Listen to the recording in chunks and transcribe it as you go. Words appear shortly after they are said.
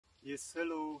Yes,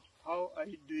 hello, how are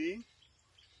you doing?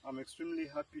 I'm extremely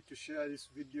happy to share this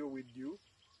video with you.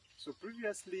 So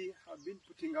previously I've been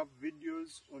putting up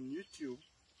videos on YouTube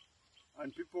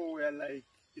and people were like,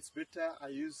 it's better I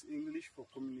use English for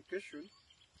communication.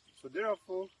 So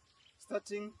therefore,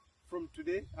 starting from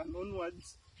today and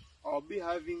onwards, I'll be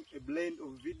having a blend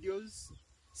of videos,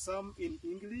 some in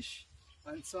English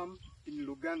and some in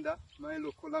Luganda, my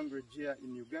local language here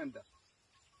in Uganda.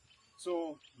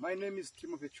 So my name is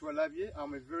Timothy Chualavye.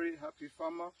 I'm a very happy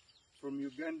farmer from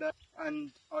Uganda, and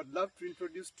I'd love to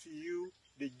introduce to you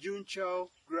the Juncao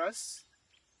grass.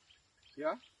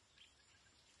 Yeah,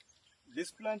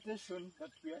 this plantation that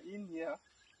we are in here,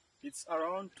 it's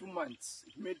around 2 months.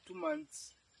 It made 2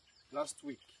 months last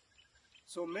week.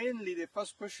 So mainly the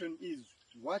first question is,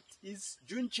 what is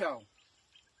Juncao?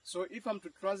 So if I'm to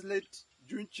translate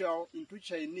Juncao into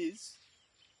Chinese,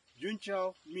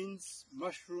 Juncao means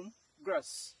mushroom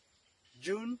grass.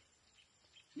 Jun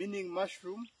meaning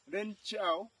mushroom, then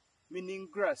Chao meaning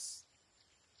grass.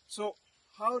 So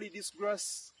how did this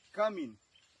grass come in?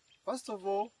 First of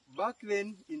all, back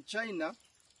then in China,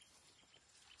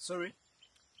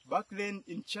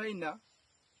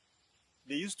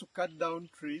 they used to cut down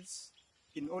trees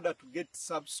in order to get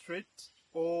substrate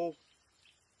or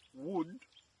wood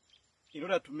in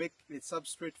order to make a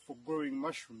substrate for growing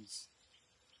mushrooms.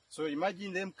 So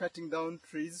imagine them cutting down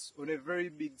trees on a very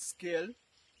big scale,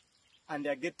 and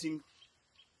they're getting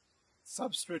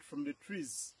substrate from the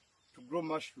trees to grow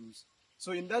mushrooms.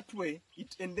 So in that way,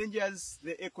 it endangers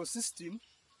the ecosystem.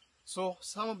 So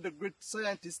some of the great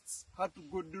scientists had to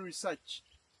go do research.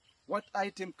 What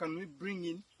item can we bring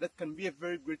in that can be a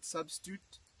very great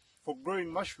substitute for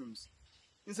growing mushrooms?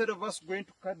 Instead of us going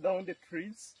to cut down the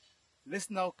trees,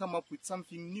 let's now come up with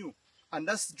something new. And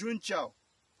that's Juncao.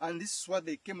 And this is what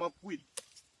they came up with,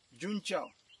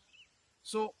 Juncao.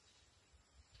 So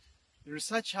the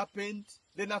research happened,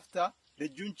 then after the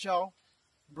Juncao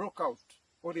broke out,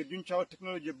 or the Juncao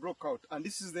technology broke out, and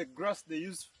this is the grass they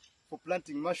use for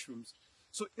planting mushrooms.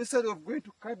 So instead of going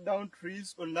to cut down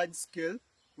trees on large scale,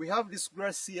 we have this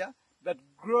grass here that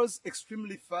grows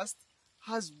extremely fast,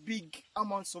 has big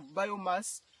amounts of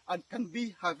biomass, and can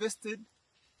be harvested,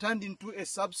 turned into a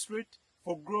substrate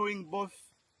for growing both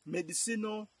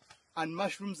medicinal and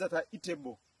mushrooms that are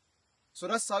eatable. So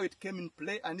that's how it came in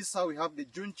play, and this is how we have the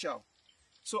Juncao.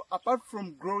 So apart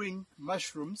from growing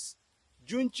mushrooms,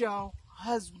 Juncao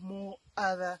has more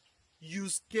other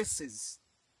use cases.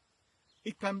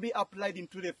 It can be applied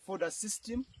into the fodder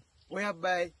system,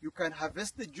 whereby you can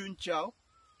harvest the Juncao,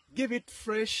 give it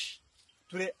fresh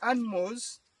to the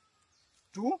animals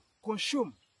to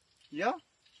consume. Yeah?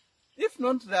 If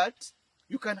not that,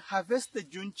 you can harvest the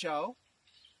Juncao,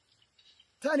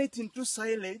 turn it into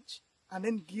silage, and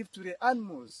then give to the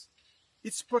animals.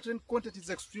 Its protein content is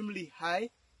extremely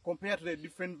high compared to the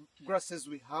different grasses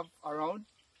we have around.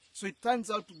 So it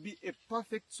turns out to be a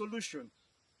perfect solution.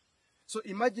 So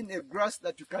imagine a grass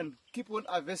that you can keep on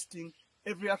harvesting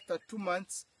every after 2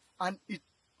 months, and it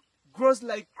grows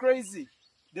like crazy.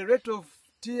 The rate of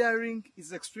tearing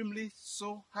is extremely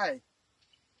so high.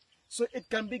 So it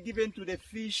can be given to the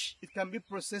fish, it can be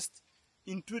processed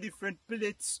into different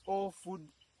pellets or food,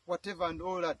 whatever and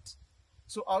all that.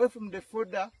 So away from the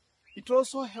fodder, it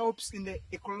also helps in the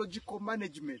ecological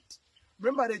management.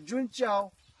 Remember, the Juncao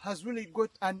has really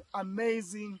got an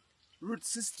amazing root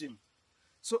system.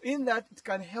 So in that, it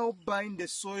can help bind the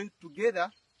soil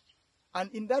together,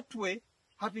 and in that way,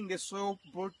 having the soil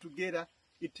brought together,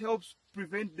 it helps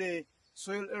prevent the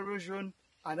soil erosion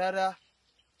and other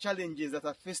challenges that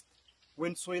are faced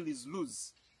when soil is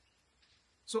loose.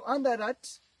 So under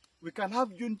that, we can have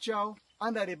Juncao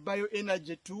under the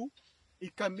bioenergy too.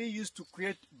 It can be used to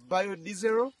create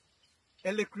biodiesel,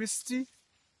 electricity.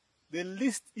 The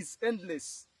list is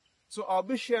endless. So I'll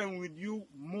be sharing with you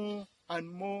more and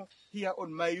more here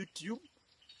on my YouTube.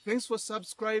 Thanks for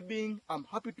subscribing. I'm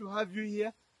happy to have you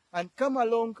here. And come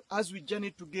along as we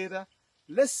journey together.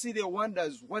 Let's see the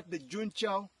wonders what the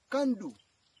Juncao can do.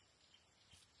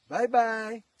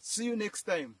 Bye-bye. See you next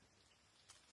time.